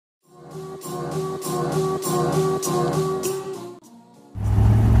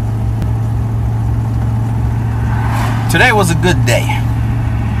Today was a good day.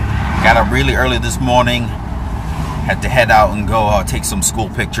 Got up really early this morning. Had to head out and go take some school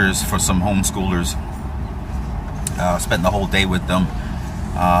pictures for some homeschoolers. Spent the whole day with them.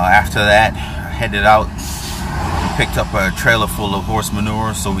 After that, headed out and picked up a trailer full of horse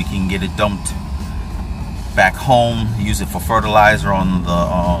manure so we can get it dumped back home, use it for fertilizer on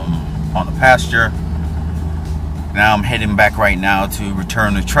the pasture. Now I'm heading back right now to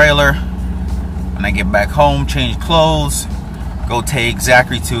return the trailer. When I get back home, change clothes, go take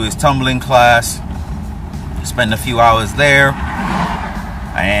Zachary to his tumbling class, spend a few hours there,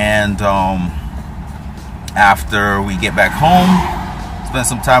 and after we get back home, spend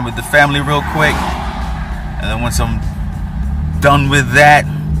some time with the family real quick, and then once I'm done with that,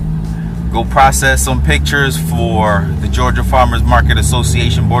 go process some pictures for the Georgia Farmers Market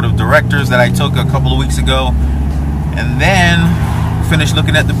Association Board of Directors that I took a couple of weeks ago, and then finish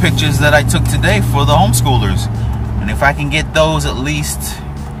looking at the pictures that I took today for the homeschoolers. And if I can get those at least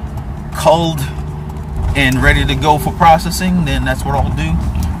culled and ready to go for processing, then that's what I'll do.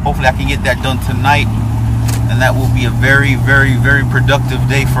 Hopefully I can get that done tonight, and that will be a very, very, very productive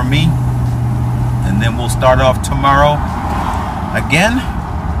day for me. And then we'll start off tomorrow again.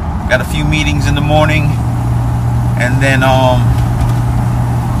 Got a few meetings in the morning, and then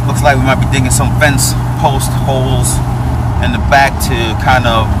looks like we might be digging some fence post holes in the back to kind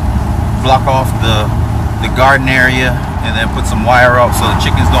of block off the garden area, and then put some wire up so the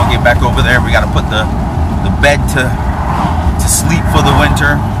chickens don't get back over there. We got to put the bed to sleep for the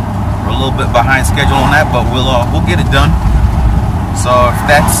winter. We're a little bit behind schedule on that, but we'll get it done. So if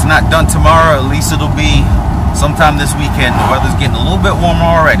that's not done tomorrow, at least it'll be sometime this weekend. The weather's getting a little bit warmer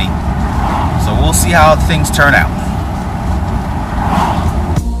already, so we'll see how things turn out.